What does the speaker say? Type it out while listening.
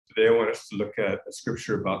Today I want us to look at a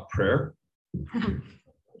scripture about prayer,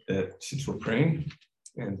 that since we're praying,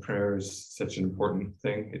 and prayer is such an important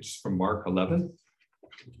thing. It's from Mark 11.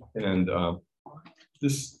 And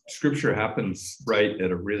this scripture happens right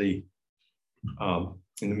at a really,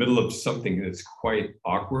 in the middle of something that's quite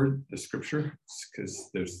awkward, the scripture, because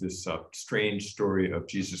there's this strange story of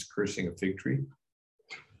Jesus cursing a fig tree,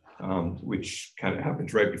 which kind of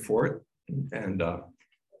happens right before it.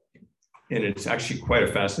 And it's actually quite a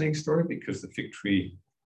fascinating story because the fig tree,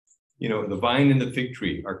 you know, the vine and the fig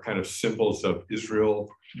tree are kind of symbols of Israel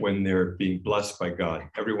when they're being blessed by God.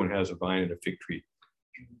 Everyone has a vine and a fig tree.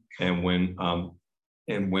 And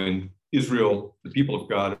when Israel, the people of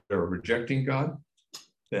God, are rejecting God,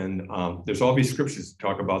 then there's all these scriptures that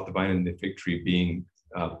talk about the vine and the fig tree being,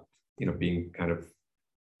 being kind of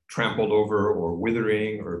trampled over or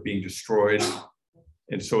withering or being destroyed.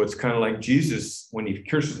 And so it's kind of like Jesus, when he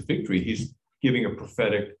curses the fig tree, he's giving a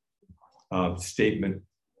prophetic statement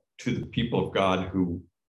to the people of God who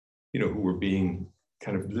were being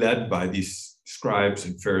kind of led by these scribes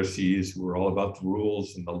and Pharisees who were all about the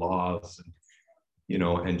rules and the laws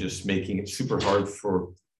and just making it super hard for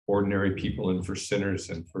ordinary people and for sinners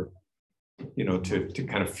and for, to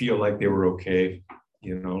kind of feel like they were okay,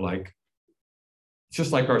 like it's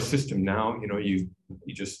just like our system now, you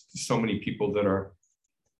just so many people that are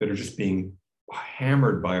just being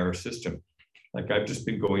hammered by our system. Like I've just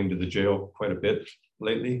been going to the jail quite a bit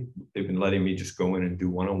lately. They've been letting me just go in and do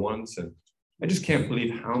one-on-ones. And I just can't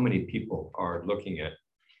believe how many people are looking at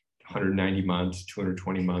 190 months,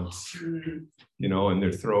 220 months, and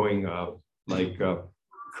they're throwing the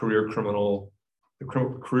Career Criminal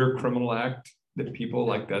Act that people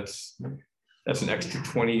like, that's an extra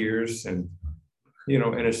 20 years. And,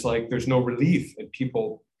 and it's like, there's no relief, and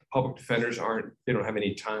people, public defenders they don't have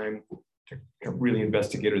any time to really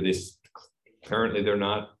investigate, or apparently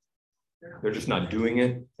they're just not doing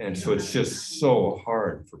it. And so it's just so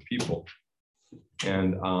hard for people.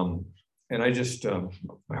 And I just,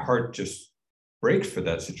 my heart just breaks for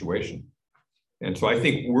that situation. And so I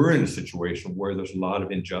think we're in a situation where there's a lot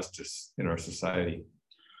of injustice in our society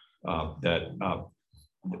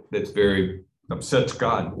that's very upsets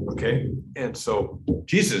God, okay? And so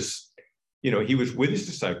Jesus, he was with his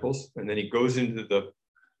disciples, and then he goes into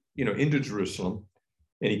into Jerusalem,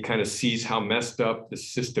 and he kind of sees how messed up the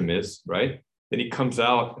system is, right? Then he comes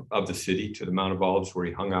out of the city to the Mount of Olives, where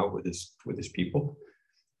he hung out with his people,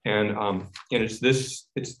 and it's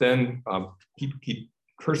then he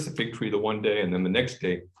cursed the fig tree the one day, and then the next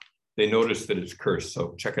day they notice that it's cursed.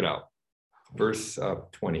 So check it out, verse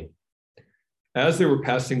 20. As they were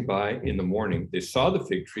passing by in the morning, they saw the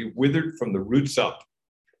fig tree withered from the roots up.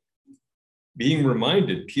 Being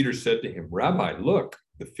reminded, Peter said to him, "Rabbi, look,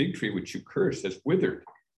 the fig tree which you cursed has withered."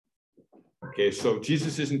 Okay, so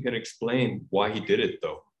Jesus isn't going to explain why he did it,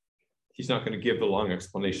 though. He's not going to give the long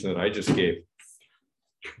explanation that I just gave.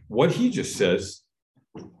 What he just says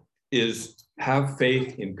is, have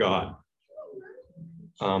faith in God.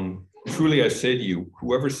 Truly I say to you,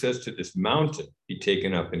 whoever says to this mountain, be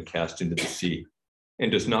taken up and cast into the sea,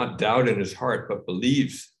 and does not doubt in his heart, but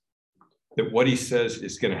believes that what he says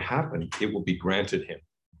is going to happen, it will be granted him.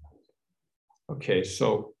 Okay,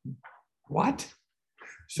 so what?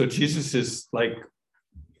 So Jesus is like,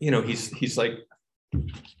 he's like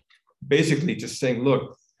basically just saying,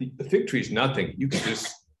 look, the fig tree is nothing. You can just,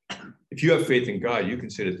 if you have faith in God, you can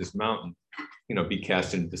say to this mountain, be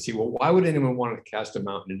cast into the sea. Well, why would anyone want to cast a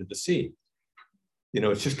mountain into the sea?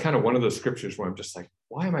 It's just kind of one of those scriptures where I'm just like,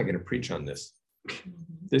 why am I going to preach on this?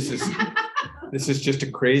 This is just a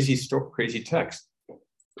crazy text.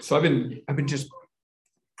 So I've been just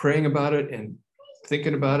praying about it and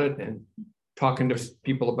thinking about it and talking to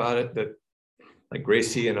people about it, that like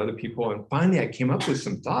Gracie and other people. And finally I came up with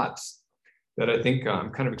some thoughts that I think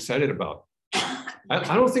I'm kind of excited about.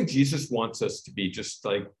 I don't think Jesus wants us to be just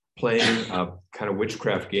like playing kind of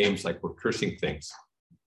witchcraft games, like we're cursing things.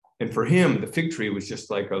 And for him, the fig tree was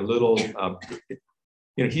just like a little,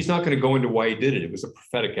 he's not going to go into why he did it. It was a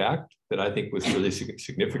prophetic act that I think was really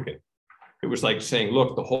significant. It was like saying,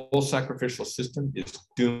 look, the whole sacrificial system is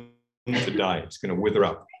doomed to die. It's going to wither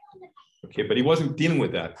up. Okay, but he wasn't dealing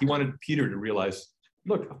with that. He wanted Peter to realize,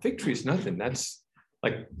 look, a fig tree is nothing. That's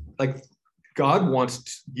like God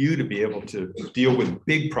wants you to be able to deal with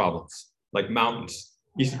big problems, like mountains.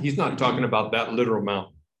 He's not talking about that literal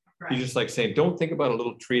mountain. Right. He's just like saying, don't think about a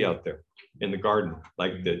little tree out there in the garden,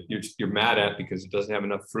 like that you're mad at because it doesn't have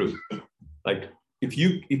enough fruit. Like if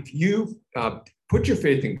you put your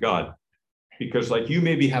faith in God, because like you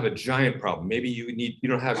maybe have a giant problem. Maybe you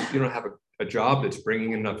don't have a job that's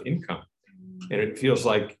bringing enough income, and it feels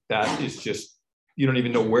like that is just you don't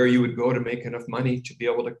even know where you would go to make enough money to be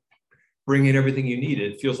able to bring in everything you need.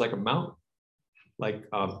 It feels like a mountain. Like,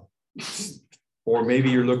 or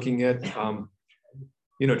maybe you're looking at,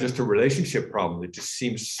 just a relationship problem that just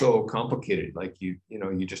seems so complicated. Like you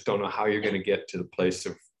just don't know how you're going to get to the place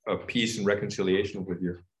of peace and reconciliation with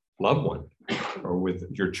your loved one, or with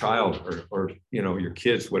your child, or your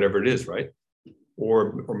kids, whatever it is, right?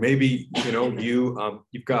 Or maybe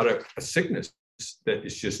you've got a sickness that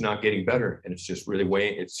is just not getting better, and it's just really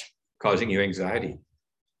it's causing you anxiety,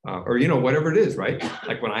 or whatever it is, right?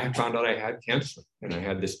 Like when I found out I had cancer and I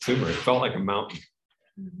had this tumor, it felt like a mountain.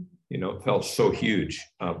 It felt so huge,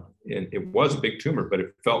 and it was a big tumor, but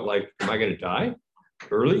it felt like, am I going to die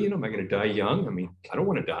early? Am I going to die young? I mean, I don't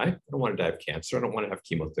want to die. I don't want to die of cancer. I don't want to have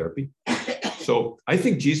chemotherapy. So I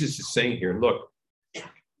think Jesus is saying here, look,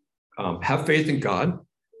 have faith in God,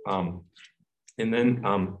 and then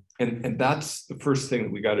and that's the first thing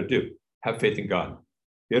that we got to do. Have faith in God.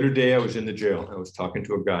 The other day I was in the jail. I was talking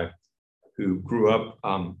to a guy who grew up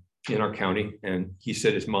in our county, and he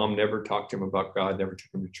said his mom never talked to him about God, never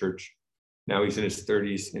took him to church. Now he's in his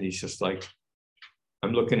 30s, and he's just like,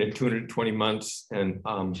 I'm looking at 220 months, and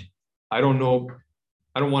I don't know.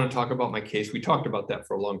 I don't want to talk about my case. We talked about that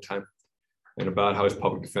for a long time, and about how his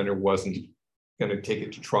public defender wasn't going to take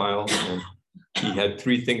it to trial. And he had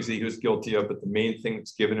 3 things that he was guilty of, but the main thing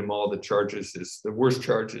that's given him all the charges is the worst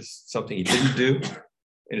charge is something he didn't do.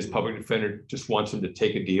 And his public defender just wants him to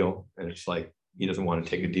take a deal. And it's like, he doesn't want to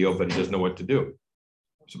take a deal, but he doesn't know what to do.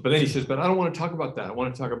 So, but then he says, but I don't want to talk about that. I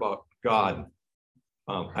want to talk about God.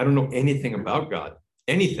 I don't know anything about God,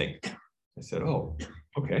 anything. I said, oh,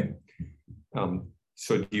 okay.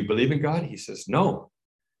 So do you believe in God? He says, no.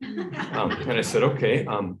 And I said, okay,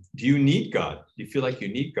 do you need God? Do you feel like you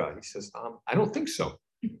need God? He says, I don't think so.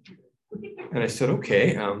 And I said,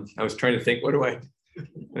 okay. I was trying to think, what do I,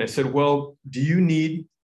 and I said, well, do you need,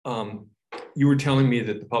 you were telling me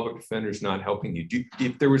that the public defender is not helping you.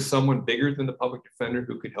 If there was someone bigger than the public defender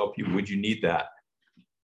who could help you, would you need that?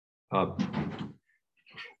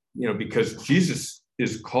 Because Jesus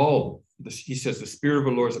is called, he says, the Spirit of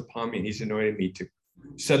the Lord is upon me, and he's anointed me to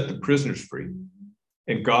set the prisoners free.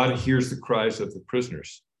 And God hears the cries of the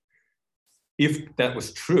prisoners. If that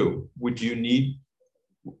was true, would you need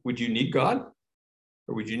God?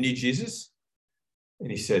 Or would you need Jesus? And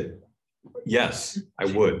he said, yes, I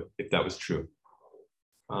would, if that was true.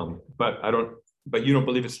 But you don't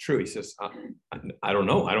believe it's true. He says, I don't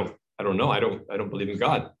know. I don't know. I don't believe in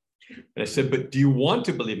God. And I said, but do you want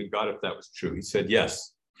to believe in God if that was true? He said,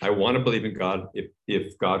 yes, I want to believe in God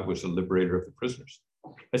if God was the liberator of the prisoners.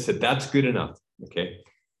 I said, that's good enough. Okay.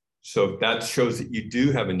 So that shows that you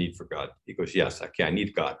do have a need for God. He goes, yes, okay, I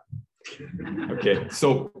need God. Okay.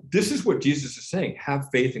 So this is what Jesus is saying. Have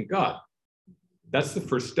faith in God. That's the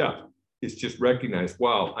first step, is just recognize,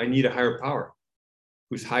 wow, I need a higher power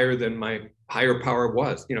who's higher than my higher power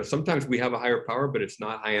was. Sometimes we have a higher power, but it's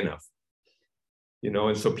not high enough.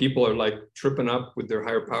 And so people are like tripping up with their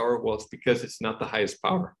higher power. Well, it's because it's not the highest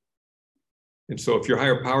power. And so if your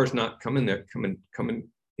higher power is not coming, helping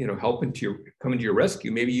coming to your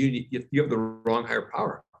rescue, maybe you have the wrong higher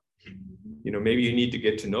power. Maybe you need to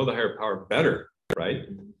get to know the higher power better, right?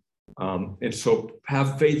 And so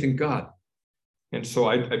have faith in God. And so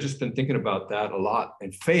I've just been thinking about that a lot.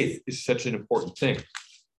 And faith is such an important thing.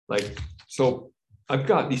 So I've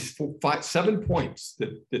got these 7 points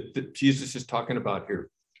that Jesus is talking about here.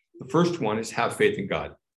 The first one is have faith in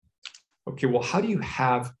God. Okay, well, how do you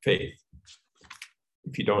have faith?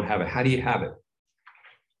 If you don't have it, how do you have it?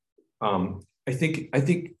 I think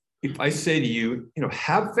if I say to you,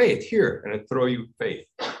 have faith here, and I throw you faith,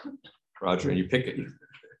 Roger, and you pick it.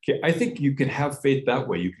 Okay, I think you can have faith that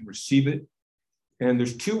way. You can receive it. And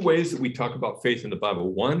there's 2 ways that we talk about faith in the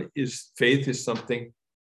Bible. One is faith is something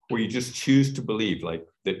where you just choose to believe, like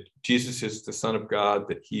that Jesus is the Son of God,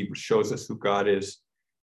 that he shows us who God is,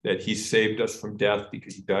 that he saved us from death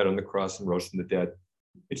because he died on the cross and rose from the dead.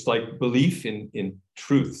 It's like belief in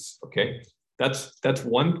truths, okay? That's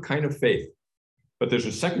one kind of faith. But there's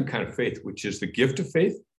a second kind of faith, which is the gift of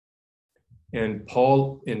faith. And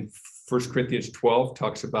Paul in 1 Corinthians 12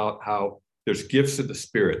 talks about how there's gifts of the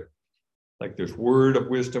Spirit. Like there's word of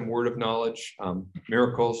wisdom, word of knowledge,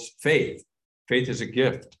 miracles, faith. Faith is a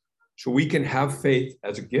gift. So we can have faith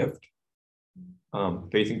as a gift.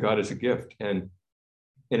 Faith in God is a gift. And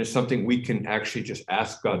it's something we can actually just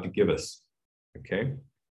ask God to give us. Okay.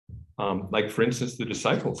 Like for instance, the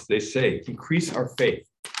disciples, they say, increase our faith.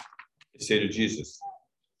 They say to Jesus.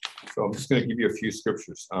 So I'm just going to give you a few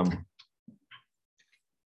scriptures.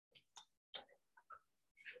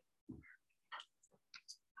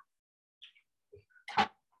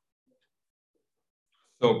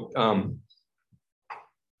 So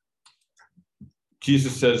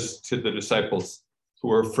Jesus says to the disciples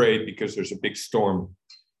who are afraid because there's a big storm,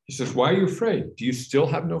 he says, why are you afraid? Do you still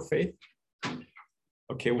have no faith?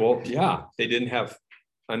 Okay, well, yeah, they didn't have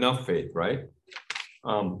enough faith, right?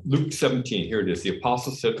 Luke 17, here it is. The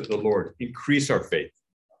apostle said to the Lord, increase our faith.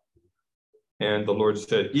 And the Lord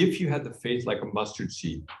said, if you had the faith like a mustard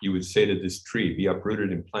seed, you would say to this tree, be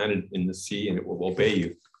uprooted and planted in the sea, and it will obey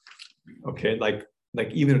you. Okay, like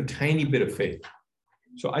even a tiny bit of faith.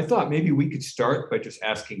 So I thought maybe we could start by just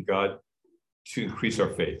asking God to increase our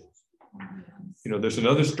faith. You know, there's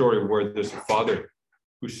another story where there's a father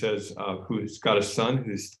who says, who's got a son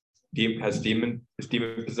who's is demon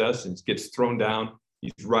possessed and gets thrown down.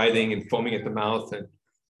 He's writhing and foaming at the mouth, and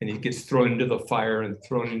he gets thrown into the fire and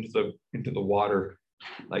thrown into the water.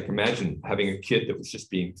 Like, imagine having a kid that was just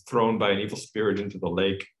being thrown by an evil spirit into the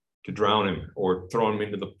lake to drown him, or thrown him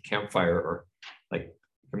into the campfire, or like,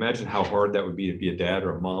 imagine how hard that would be to be a dad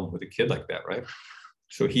or a mom with a kid like that, right?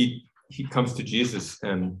 So he comes to Jesus,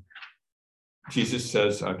 and Jesus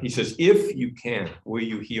says, he says, if you can, will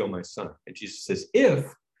you heal my son? And Jesus says, if,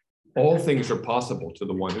 all things are possible to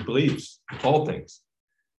the one who believes, all things.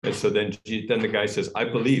 And so then the guy says, I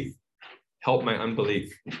believe, help my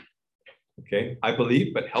unbelief. Okay, I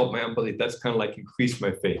believe, but help my unbelief. That's kind of like increase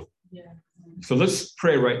my faith. Yeah. So let's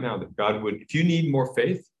pray right now that God would, if you need more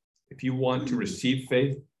faith, if you want to receive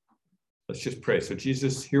faith, let's just pray. So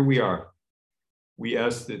Jesus, here we are. We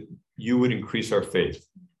ask that you would increase our faith.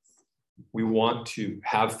 We want to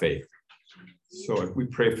have faith. So we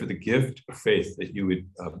pray for the gift of faith, that you would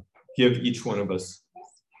give each one of us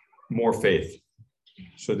more faith,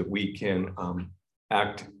 so that we can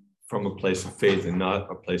act from a place of faith and not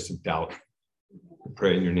a place of doubt. We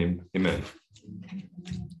pray in your name, amen.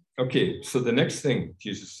 Okay, so the next thing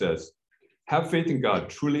Jesus says, have faith in God.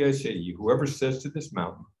 Truly I say to you, whoever says to this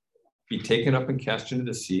mountain, be taken up and cast into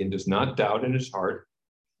the sea, and does not doubt in his heart,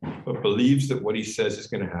 but believes that what he says is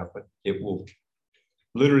going to happen, it will,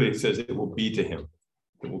 literally it says it will be to him.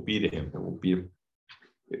 It will be to him.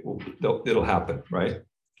 It'll happen, right?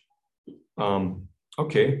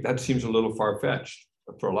 Okay, that seems a little far-fetched.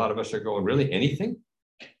 But for a lot of us are going, really, anything?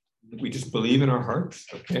 We just believe in our hearts,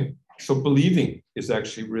 okay? So believing is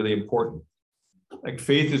actually really important. Like,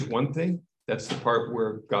 faith is one thing. That's the part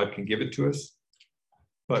where God can give it to us.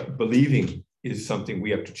 But believing is something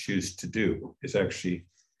we have to choose to do, is actually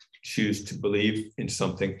choose to believe in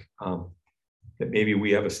something that maybe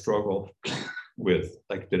we have a struggle with,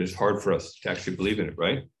 like that is hard for us to actually believe in it,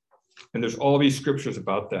 right? And there's all these scriptures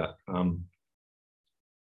about that.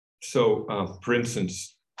 For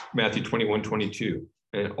instance, Matthew 21:22,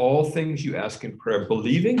 and all things you ask in prayer,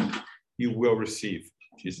 believing, you will receive,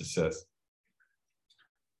 Jesus says.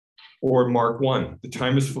 Or Mark 1, the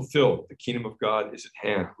time is fulfilled, the kingdom of God is at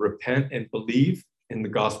hand. Repent and believe in the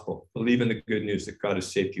gospel. Believe in the good news that God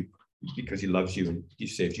has saved you because he loves you and he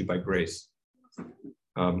saved you by grace.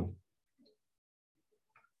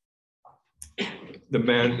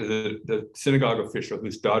 The synagogue official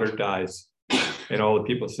whose daughter dies, and all the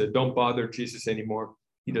people said, don't bother Jesus anymore.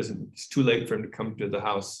 It's too late for him to come to the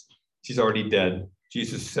house. She's already dead.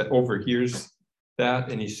 Jesus overhears that,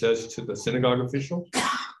 and he says to the synagogue official,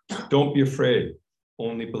 don't be afraid,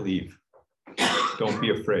 only believe. Don't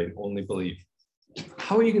be afraid, only believe.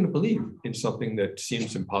 How are you going to believe in something that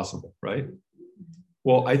seems impossible, right?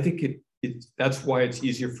 Well, I think that's why it's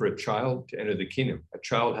easier for a child to enter the kingdom. A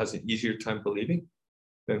child has an easier time believing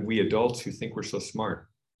than we adults who think we're so smart.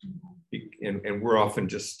 And we're often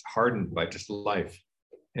just hardened by just life.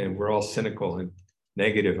 And we're all cynical and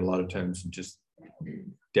negative a lot of times, and just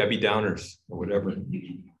Debbie Downers or whatever.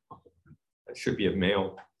 That should be a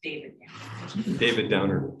male. David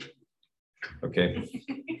Downer. Okay.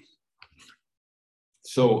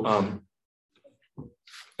 So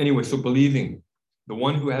anyway, so believing. The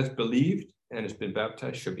one who has believed and has been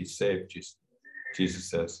baptized shall be saved, Jesus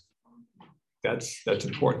says. That's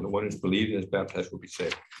important. The one who's believed and is baptized will be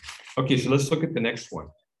saved. Okay, so let's look at the next one.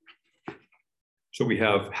 So we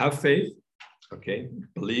have faith, okay,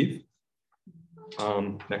 believe.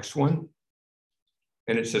 Next one.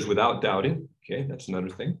 And it says without doubting, okay, that's another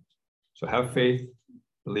thing. So have faith,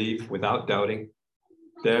 believe, without doubting.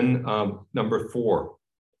 Then number 4.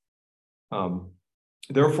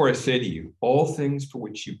 Therefore I say to you, all things for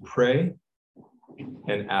which you pray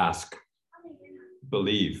and ask,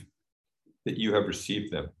 believe that you have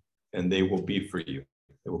received them, and they will be for you.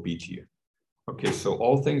 They will be to you. Okay, so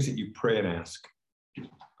all things that you pray and ask.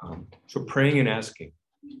 So praying and asking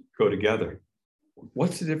go together.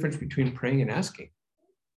 What's the difference between praying and asking?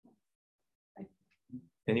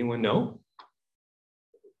 Anyone know?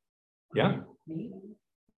 Yeah?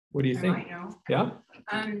 What do you think? I know. Yeah?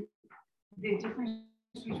 The difference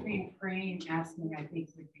between praying and asking, I think,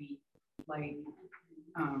 would be like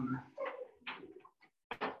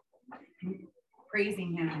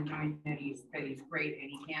praising him and knowing that he's great and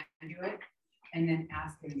he can do it, and then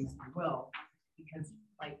asking his will, because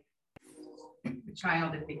like the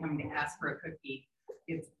child, if they come to ask for a cookie,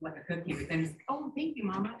 it's like a cookie, but then it's, oh, thank you,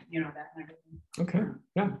 Mama, that kind of thing. Okay,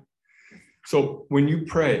 yeah. So when you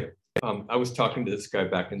pray, I was talking to this guy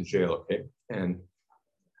back in jail, okay, and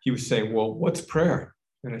he was saying, well, what's prayer?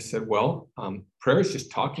 And I said, well, prayer is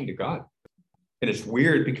just talking to God, and it's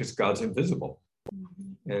weird because God's invisible.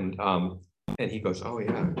 And he goes, oh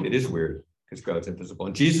yeah, it is weird because God's invisible,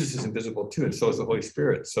 and Jesus is invisible too, and so is the Holy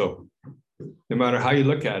Spirit. So no matter how you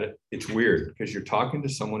look at it, it's weird because you're talking to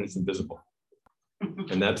someone who's invisible,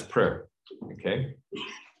 and that's prayer, okay?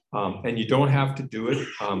 And you don't have to do it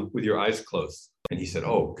with your eyes closed. And he said,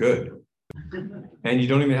 oh, good. And you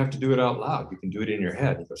don't even have to do it out loud. You can do it in your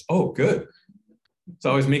head. He goes, oh, good.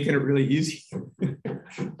 So I was making it really easy.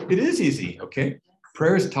 It is easy, okay?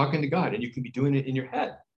 Prayer is talking to God, and you can be doing it in your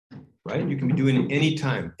head, right? You can be doing it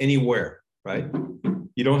anytime, anywhere, right?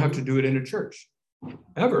 You don't have to do it in a church,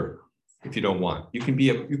 ever, if you don't want. You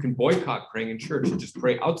can boycott praying in church and just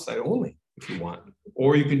pray outside only if you want.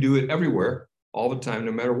 Or you can do it everywhere, all the time,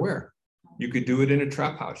 no matter where. You could do it in a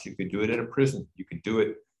trap house. You could do it in a prison. You could do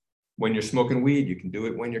it when you're smoking weed. You can do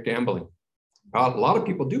it when you're gambling. A lot of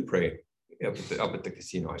people do pray up at the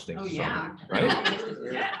casino, I think. Oh, yeah. So, right?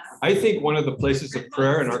 Yes. I think one of the places of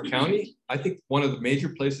prayer in our county, I think one of the major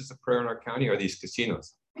places of prayer in our county are these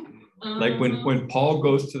casinos. Like when Paul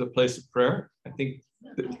goes to the place of prayer, I think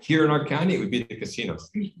here in our county, it would be the casinos.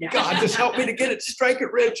 Yeah. God, just help me to get it, strike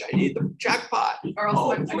it rich. I need the jackpot.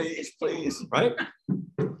 Oh, please, please, right?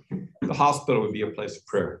 The hospital would be a place of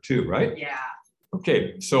prayer too, right? Yeah.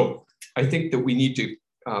 Okay, so I think that we need to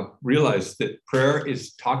realize that prayer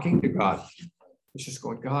is talking to God. It's just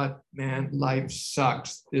going, God, man, life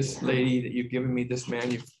sucks. This lady that you've given me, this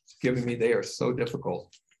man you've given me, they are so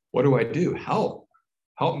difficult. What do I do? Help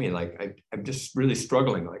me. Like, I'm just really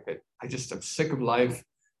struggling. Like, I'm sick of life.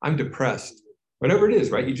 I'm depressed. Whatever it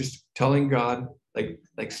is, right? You're just telling God,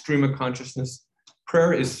 like stream of consciousness.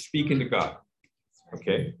 Prayer is speaking to God,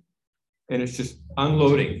 okay? And it's just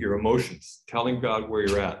unloading your emotions, telling God where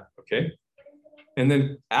you're at, okay? And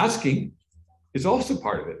then asking is also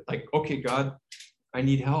part of it. Like, okay, God, I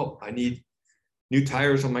need help. I need new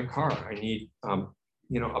tires on my car. I need,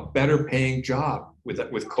 a better paying job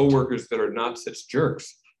with coworkers that are not such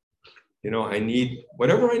jerks. I need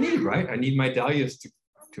whatever I need, right? I need my dahlias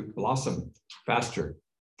to blossom faster.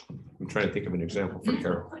 I'm trying to think of an example for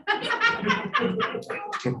Carol.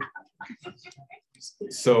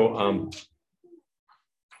 So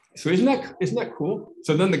isn't that cool?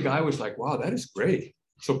 So then the guy was like, wow, that is great.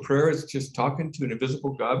 So prayer is just talking to an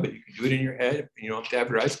invisible God, but you can do it in your head and you don't have to have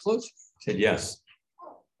your eyes closed? I said, yes.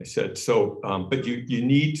 I said, so, but you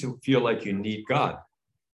need to feel like you need God.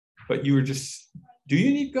 But you were just, do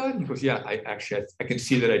you need God? And he goes, yeah, I can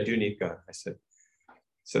see that I do need God. I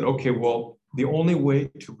said, okay, well, the only way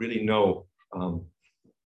to really know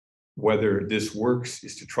whether this works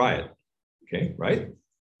is to try it. Okay, right?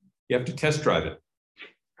 You have to test drive it.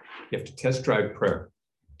 You have to test drive prayer.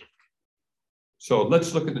 So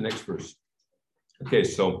let's look at the next verse. Okay,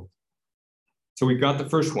 so we got the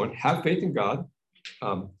first one. Have faith in God.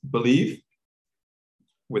 Believe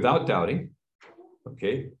without doubting.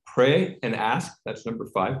 Okay, pray and ask. That's number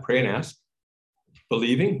 5. Pray and ask.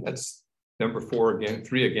 Believing. That's number 4 again.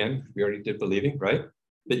 3 again. We already did believing, right?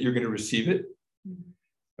 That you're going to receive it.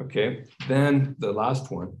 Okay, then the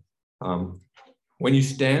last one. When you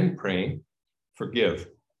stand praying, forgive.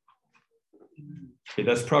 Okay,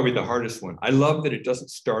 that's probably the hardest one. I love that it doesn't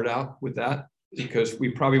start out with that because we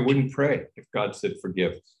probably wouldn't pray if God said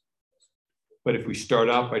forgive. But if we start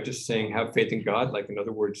out by just saying have faith in God, like in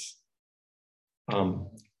other words,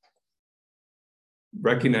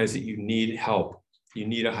 recognize that you need help. You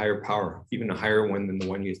need a higher power, even a higher one than the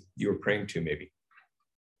one you were praying to maybe,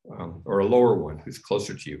 or a lower one who's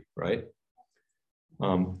closer to you, right?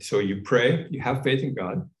 So you pray, you have faith in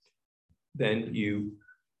God, then you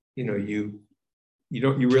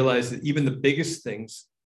realize that even the biggest things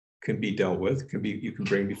can be dealt with, you can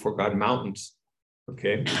bring before God mountains,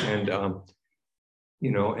 okay? And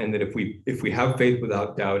and that if we have faith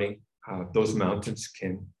without doubting, those mountains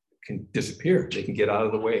can disappear. They can get out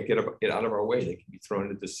of the way, get out of our way. They can be thrown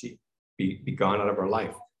into the sea, be gone out of our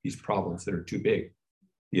life. These problems that are too big,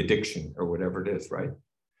 the addiction or whatever it is, right?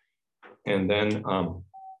 And then,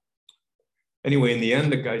 anyway, in the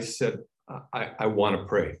end, the guy said, I want to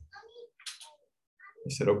pray. I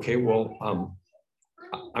said, okay, well,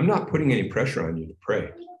 I'm not putting any pressure on you to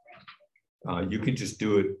pray. You can just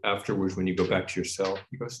do it afterwards when you go back to your cell.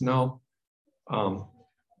 He goes, no,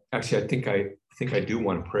 actually, I think I do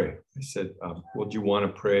want to pray. I said, well, do you want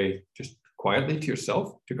to pray just quietly to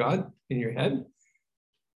yourself, to God in your head?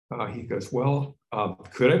 He goes, well,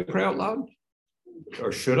 could I pray out loud?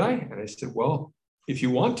 Or should I? And I said, well, if you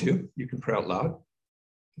want to, you can pray out loud.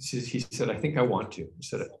 He said, I think I want to. I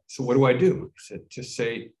said, so what do I do? He said, just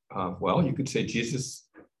say, well, you could say, Jesus,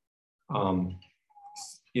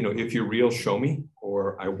 if you're real, show me,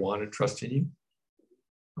 or I want to trust in you.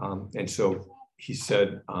 And so he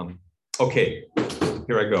said, okay,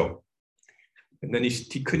 here I go. And then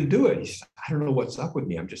he couldn't do it. He said, I don't know what's up with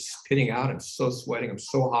me. I'm just spitting out. I'm so sweating. I'm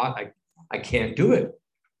so hot. I can't do it.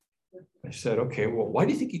 I said, okay, well, why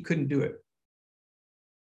do you think he couldn't do it?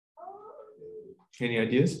 Any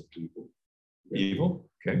ideas? Evil.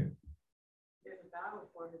 Okay. There's a battle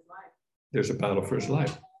for his life. There's a battle for his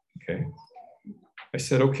life. Okay. I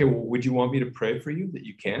said, okay, well, would you want me to pray for you that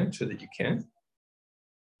you can, so that you can?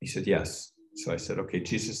 He said, yes. So I said, okay,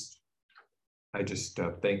 Jesus, I just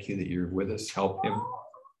thank you that you're with us. Help him.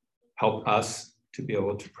 Help us to be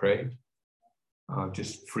able to pray. I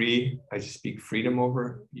just speak freedom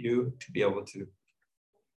over you to be able to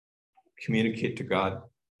communicate to God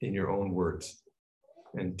in your own words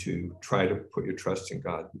and to try to put your trust in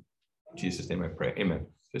God. In Jesus' name I pray. Amen.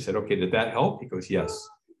 So I said, okay, did that help? He goes, yes.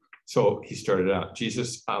 So he started out,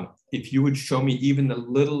 Jesus, if you would show me even the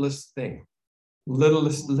littlest thing,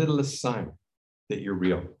 littlest sign that you're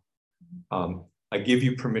real, I give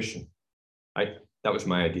you permission. That was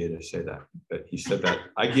my idea to say that, but he said that.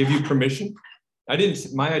 I give you permission.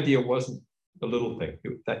 My idea wasn't the little thing.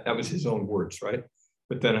 That was his own words, right?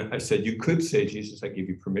 But then I said, you could say, Jesus, I give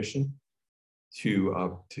you permission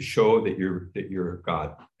to show that you're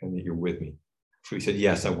God and that you're with me. So he said,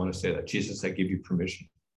 yes, I want to say that. Jesus, I give you permission.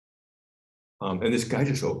 And this guy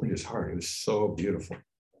just opened his heart. It was so beautiful,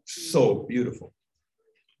 so beautiful.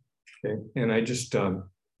 Okay, and I just,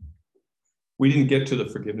 we didn't get to the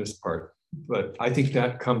forgiveness part, but I think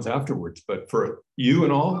that comes afterwards. But for you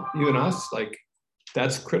and us, like,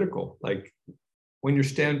 that's critical. Like, when you're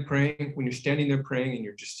standing there praying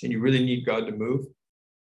and you really need God to move,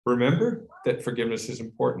 remember that forgiveness is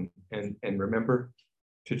important, and remember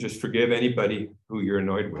to just forgive anybody who you're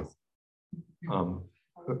annoyed with.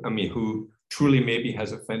 Who truly maybe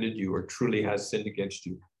has offended you or truly has sinned against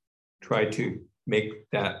you. Try to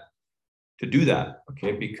do that,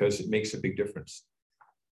 okay? Because it makes a big difference.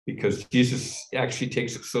 Because Jesus actually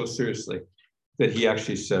takes it so seriously that he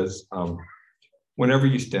actually says, whenever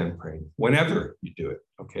you stand praying, whenever you do it,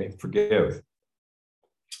 okay, forgive.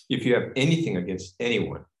 If you have anything against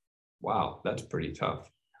anyone, wow, that's pretty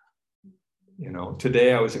tough.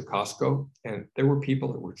 Today I was at Costco and there were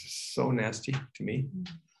people that were just so nasty to me.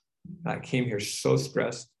 I came here so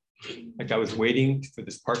stressed. Like, I was waiting for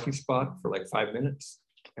this parking spot for like 5 minutes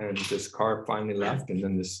and this car finally left. And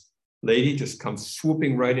then this lady just comes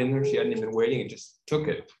swooping right in there. She hadn't even been waiting and just took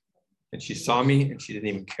it. And she saw me and she didn't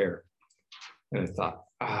even care. And I thought,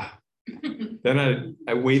 Then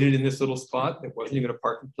I waited in this little spot. It wasn't even a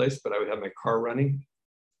parking place, but I would have my car running.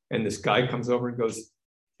 And this guy comes over and goes,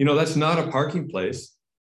 that's not a parking place.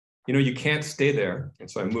 You can't stay there. And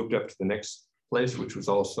so I moved up to the next place, which was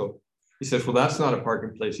also, he says, well, that's not a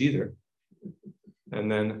parking place either.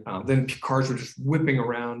 And then cars were just whipping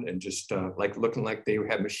around and just like looking like they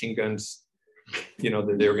had machine guns,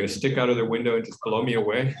 that they were going to stick out of their window and just blow me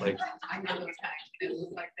away. Like, I know those guys that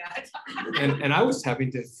look like that. and I was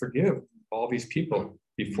having to forgive all these people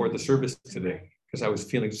before the service today because I was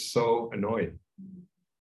feeling so annoyed.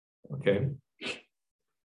 Okay.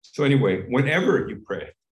 So anyway, whenever you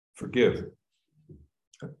pray, forgive.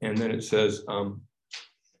 And then it says,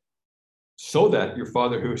 so that your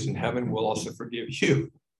Father who is in heaven will also forgive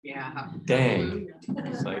you. Yeah. Dang.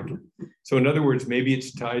 It's like, so in other words, maybe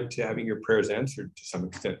it's tied to having your prayers answered to some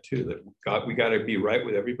extent too, that we got to be right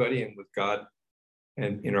with everybody and with God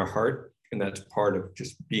and in our heart. And that's part of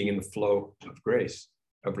just being in the flow of grace,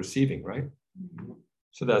 of receiving, right?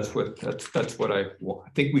 So that's what I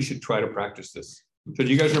think we should try to practice this. So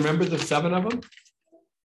do you guys remember the 7 of them?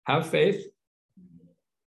 Have faith.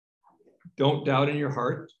 Don't doubt in your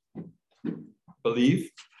heart. Believe.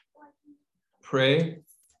 Pray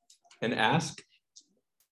and ask.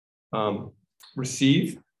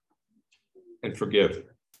 Receive and forgive.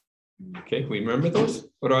 Okay, can we remember those?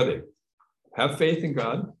 What are they? Have faith in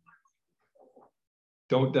God.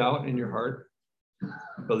 Don't doubt in your heart.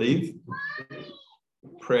 Believe.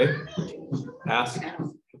 Pray. Ask.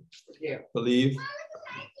 Believe.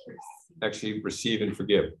 Actually, receive and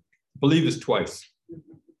forgive. Believe is twice.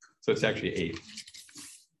 So it's actually 8.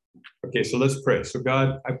 Okay, so let's pray. So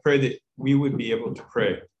God, I pray that we would be able to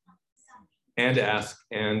pray and ask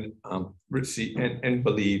and receive and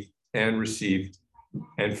believe and receive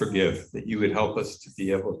and forgive, that you would help us to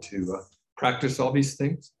be able to practice all these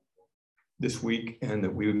things this week, and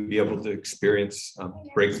that we would be able to experience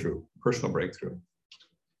breakthrough, personal breakthrough.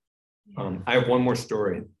 I have one more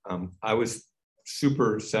story. I was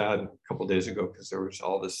super sad a couple of days ago because there was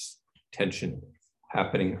all this tension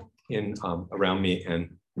happening in around me,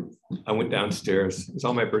 and I went downstairs. It was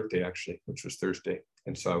on my birthday, actually, which was Thursday.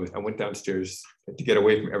 And so I went downstairs to get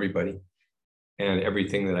away from everybody and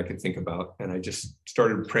everything that I could think about. And I just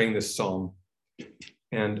started praying this psalm.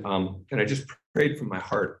 And I just prayed from my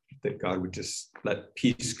heart that God would just let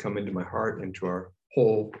peace come into my heart, into our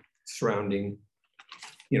whole surrounding,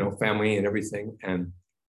 family and everything. And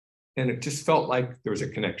it just felt like there was a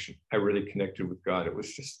connection. I really connected with God. It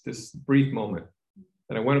was just this brief moment.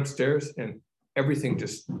 And I went upstairs, and everything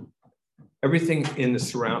in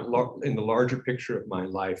the larger picture of my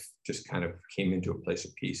life just kind of came into a place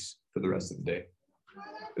of peace for the rest of the day.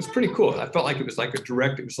 It was pretty cool. I felt like it was like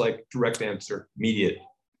direct answer, immediate.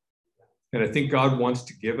 And I think God wants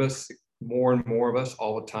to give us more and more of us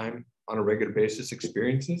all the time on a regular basis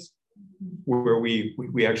experiences where we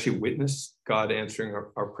actually witness God answering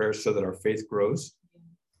our prayers so that our faith grows.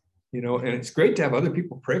 And it's great to have other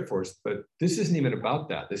people pray for us, but this isn't even about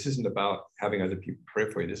that. This isn't about having other people pray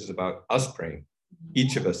for you. This is about us praying,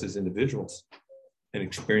 each of us as individuals, and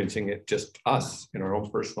experiencing it just us in our own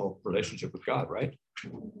personal relationship with God, right?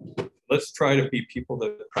 Let's try to be people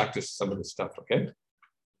that practice some of this stuff, okay?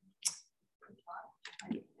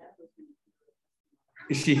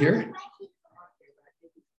 Is she here?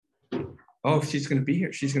 Oh, she's going to be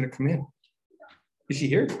here. She's going to come in. Is she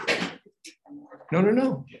here?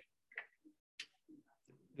 No.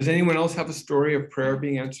 Does anyone else have a story of prayer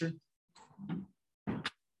being answered?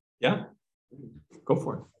 Yeah? Go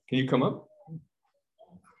for it. Can you come up?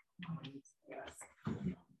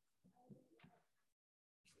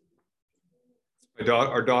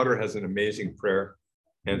 Our daughter has an amazing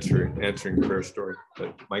answering prayer story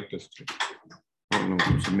that Mike does too. I don't know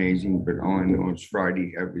if it's amazing, but all I know is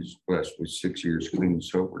Friday I was blessed with 6 years clean and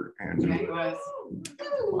sober. And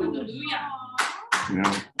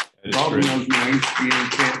God knows me, I used to be in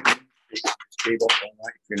camp, stayed up all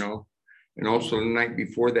night, And also the night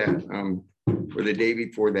before that, or the day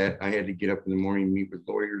before that, I had to get up in the morning and meet with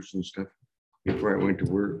lawyers and stuff before I went to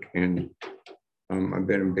work. And I've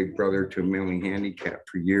been a big brother to a mentally handicapped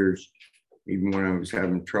for years. Even when I was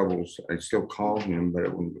having troubles, I still call him,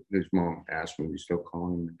 but when his mom asked me to still call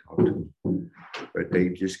him and talk to him. But they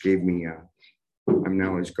just gave me, I'm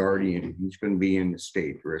now his guardian. He's going to be in the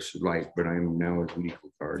state for the rest of his life, but I'm now his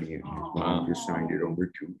legal guardian. His mom just signed it over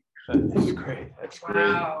to me. That's great. That's great.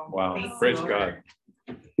 Wow. Praise God.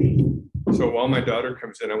 So while my daughter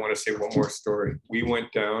comes in, I want to say one more story. We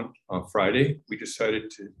went down on Friday. We decided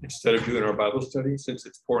to, instead of doing our Bible study, since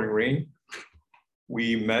it's pouring rain,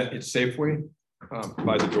 we met at Safeway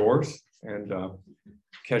by the doors, and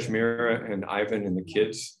Kashmira and Ivan and the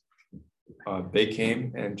kids, they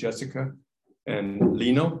came, and Jessica and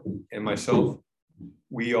Lino and myself,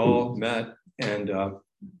 we all met. And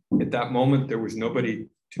at that moment, there was nobody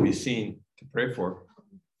to be seen to pray for.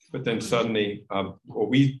 But then suddenly,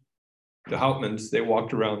 the Houtmans, they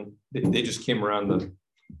walked around, they just came around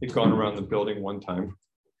they'd gone around the building one time.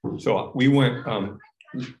 So we went,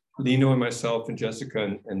 Lino and myself and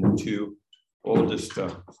Jessica and the two oldest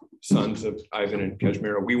sons of Ivan and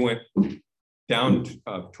Kashmira, we went down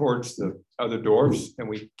towards the other doors, and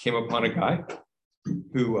we came upon a guy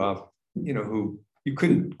who you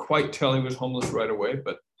couldn't quite tell he was homeless right away,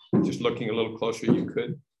 but just looking a little closer, you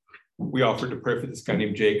could. We offered to pray for this guy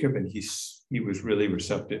named Jacob, and he was really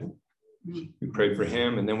receptive. We prayed for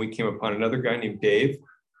him, and then we came upon another guy named Dave,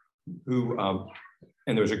 and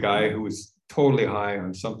there was a guy who was totally high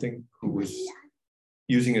on something, who was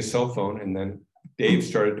using his cell phone. And then Dave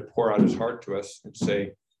started to pour out his heart to us and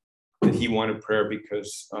say that he wanted prayer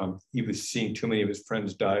because he was seeing too many of his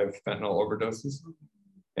friends die of fentanyl overdoses.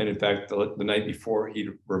 And in fact, the night before, he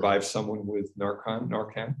revived someone with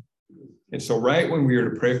Narcan. And so right when we were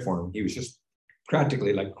to pray for him, he was just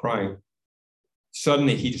practically like crying.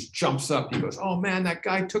 Suddenly he just jumps up. He goes, "Oh man, that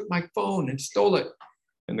guy took my phone and stole it."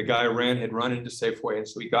 And the guy had run into Safeway. And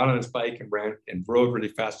so he got on his bike and ran and rode really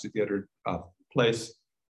fast to the other place.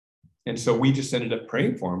 And so we just ended up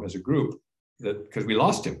praying for him as a group because we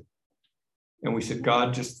lost him. And we said,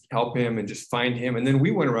 God, just help him and just find him. And then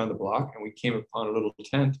we went around the block and we came upon a little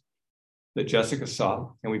tent that Jessica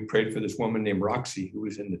saw. And we prayed for this woman named Roxy, who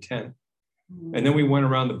was in the tent. And then we went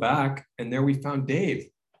around the back, and there we found Dave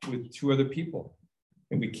with two other people.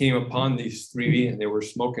 And we came upon these three and they were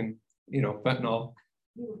smoking, fentanyl.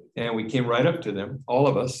 And we came right up to them, all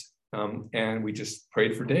of us, and we just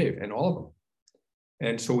prayed for Dave and all of them.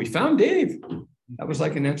 And so we found Dave. That was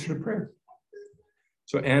like an answer to prayer.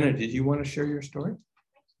 So Anna, did you want to share your story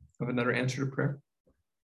of another answer to prayer?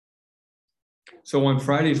 So on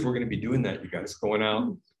Fridays, we're going to be doing that, you guys, going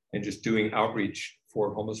out and just doing outreach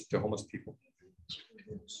for homeless people.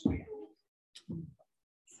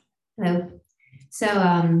 Hello.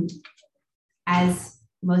 So as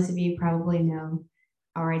most of you probably know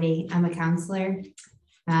already, I'm a counselor.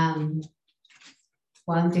 I'm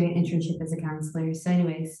doing an internship as a counselor. So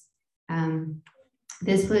anyways,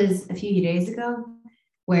 this was a few days ago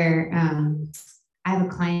where I have a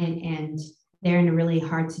client and they're in a really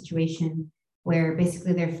hard situation where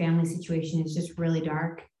basically their family situation is just really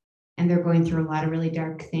dark and they're going through a lot of really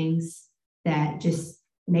dark things that just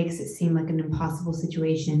makes it seem like an impossible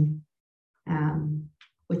situation,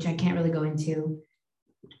 which I can't really go into.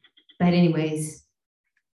 But anyways,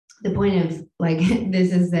 the point of like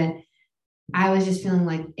this is that I was just feeling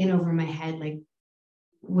like in over my head, like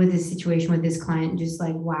with this situation with this client, just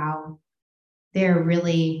like, wow, they're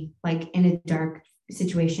really like in a dark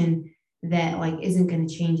situation that like isn't going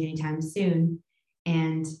to change anytime soon.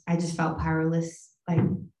 And I just felt powerless, like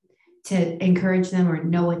to encourage them or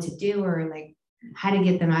know what to do or like how to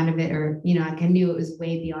get them out of it. Or, like I knew it was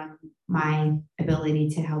way beyond my ability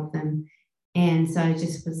to help them. And so I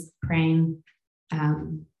just was praying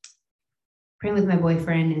with my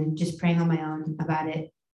boyfriend and just praying on my own about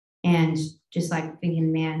it. And just like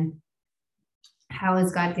thinking, man, how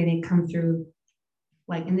is God going to come through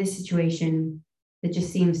like in this situation that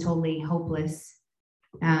just seems totally hopeless?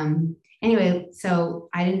 Anyway, so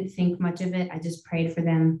I didn't think much of it. I just prayed for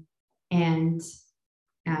them. And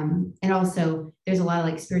also there's a lot of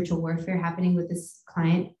like spiritual warfare happening with this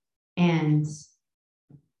client. And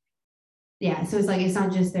yeah, so it's like, it's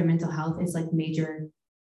not just their mental health. It's like major,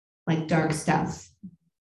 like dark stuff.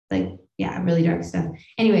 Like, yeah, really dark stuff.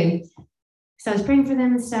 Anyway, so I was praying for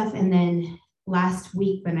them and stuff. And then last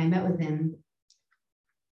week when I met with them,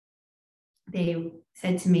 they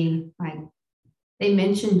said to me, like, they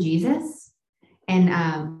mentioned Jesus. And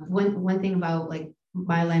one thing about like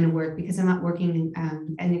my line of work, because I'm not working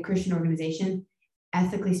in a Christian organization,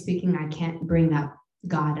 ethically speaking, I can't bring up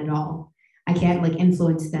God at all. I can't like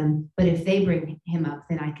influence them. But if they bring him up,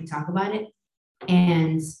 then I can talk about it.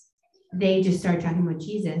 And they just started talking about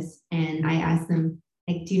Jesus. And I asked them,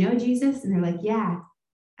 like, do you know Jesus? And they're like, yeah.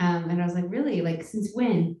 And I was like, really? Like, since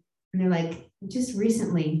when? And they're like, just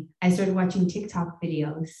recently, I started watching TikTok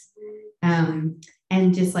videos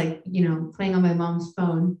and just like, playing on my mom's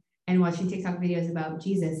phone and watching TikTok videos about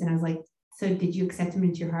Jesus. And I was like, so did you accept him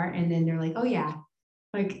into your heart? And then they're like, oh yeah.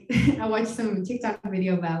 Like I watched some TikTok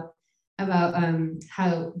video about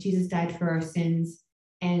how Jesus died for our sins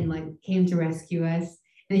and like came to rescue us.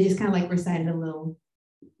 And they just kind of like recited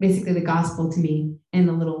basically the gospel to me in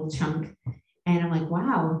a little chunk. And I'm like,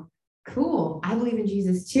 wow, cool. I believe in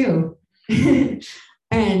Jesus too. And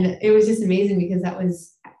it was just amazing because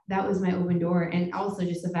that was my open door. And also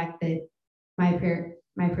just the fact that my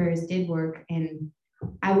prayers did work and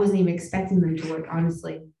I wasn't even expecting them to work,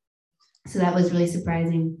 honestly. So that was really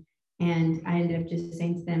surprising. And I ended up just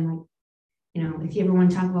saying to them, like, if you ever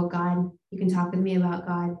want to talk about God, you can talk with me about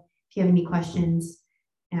God. If you have any questions.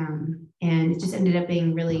 And it just ended up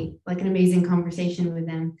being really like an amazing conversation with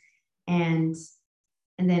them. And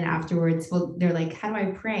then afterwards, well, they're like, how do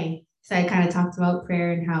I pray? So I kind of talked about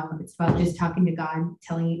prayer and how it's about just talking to God,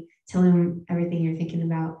 telling him everything you're thinking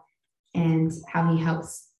about and how he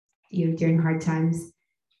helps you during hard times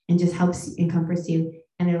and just helps and comforts you.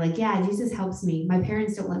 And they're like, yeah, Jesus helps me. My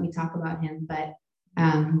parents don't let me talk about him, but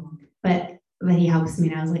he helps me.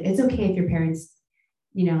 And I was like, it's okay if your parents,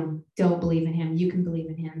 don't believe in him. You can believe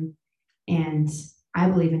in him. And I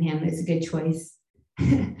believe in him. It's a good choice.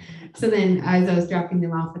 So then as I was dropping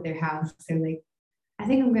them off at their house, they're like, I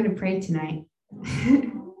think I'm going to pray tonight.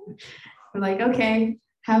 We're like, okay,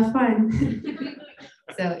 have fun.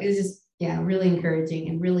 So it was just, really encouraging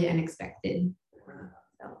and really unexpected.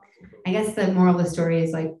 So I guess the moral of the story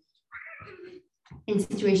is like, in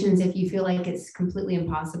situations, if you feel like it's completely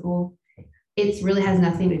impossible, it really has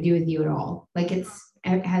nothing to do with you at all. Like it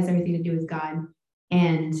has everything to do with God.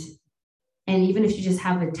 And even if you just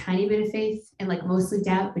have a tiny bit of faith and like mostly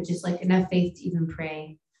doubt, but just like enough faith to even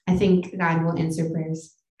pray, I think God will answer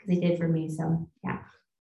prayers because he did for me. So yeah.